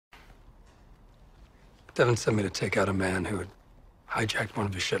Devin sent me to take out a man who had hijacked one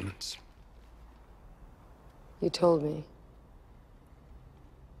of his shipments. You told me.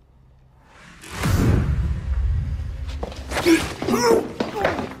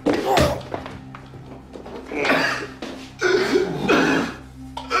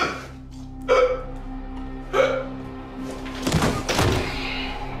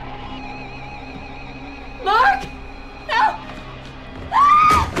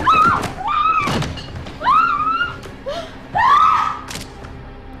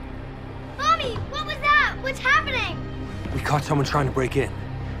 Caught someone trying to break in.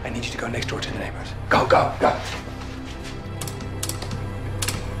 I need you to go next door to the neighbors. Go, go, go.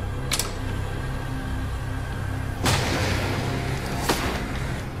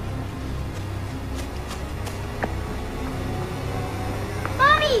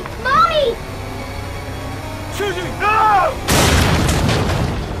 Mommy! Mommy! Susie, no!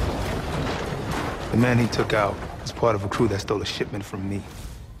 The man he took out was part of a crew that stole a shipment from me.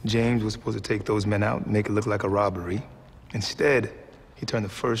 James was supposed to take those men out and make it look like a robbery. Instead, he turned the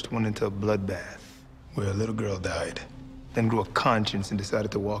first one into a bloodbath, where a little girl died, then grew a conscience and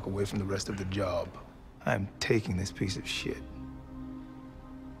decided to walk away from the rest of the job. I'm taking this piece of shit.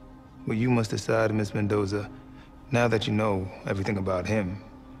 What you must decide, Miss Mendoza, now that you know everything about him,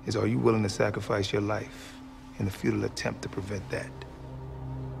 is are you willing to sacrifice your life in the futile attempt to prevent that?